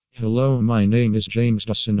Hello, my name is James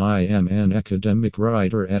Dawson. I am an academic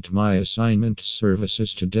writer at My Assignment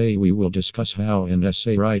Services. Today we will discuss how an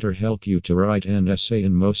essay writer help you to write an essay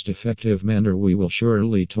in most effective manner. We will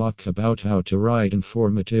surely talk about how to write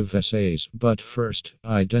informative essays, but first,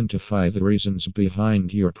 identify the reasons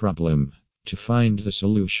behind your problem. To find the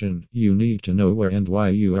solution, you need to know where and why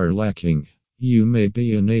you are lacking. You may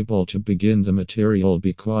be unable to begin the material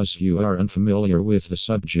because you are unfamiliar with the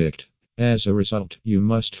subject. As a result, you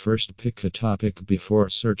must first pick a topic before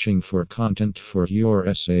searching for content for your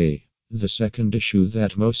essay. The second issue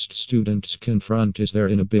that most students confront is their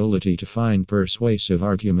inability to find persuasive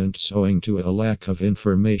arguments owing to a lack of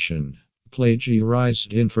information.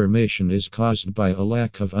 Plagiarized information is caused by a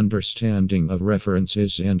lack of understanding of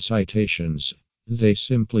references and citations. They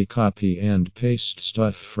simply copy and paste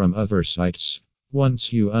stuff from other sites.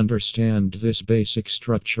 Once you understand this basic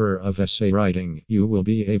structure of essay writing, you will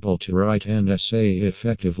be able to write an essay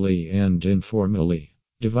effectively and informally.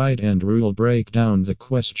 Divide and rule. Break down the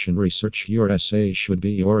question. Research. Your essay should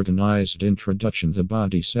be organized. Introduction. The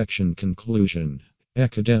body section. Conclusion.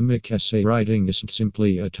 Academic essay writing isn't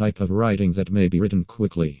simply a type of writing that may be written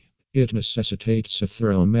quickly. It necessitates a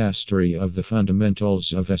thorough mastery of the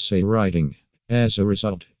fundamentals of essay writing. As a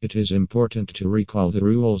result, it is important to recall the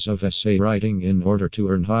rules of essay writing in order to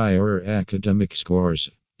earn higher academic scores.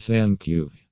 Thank you.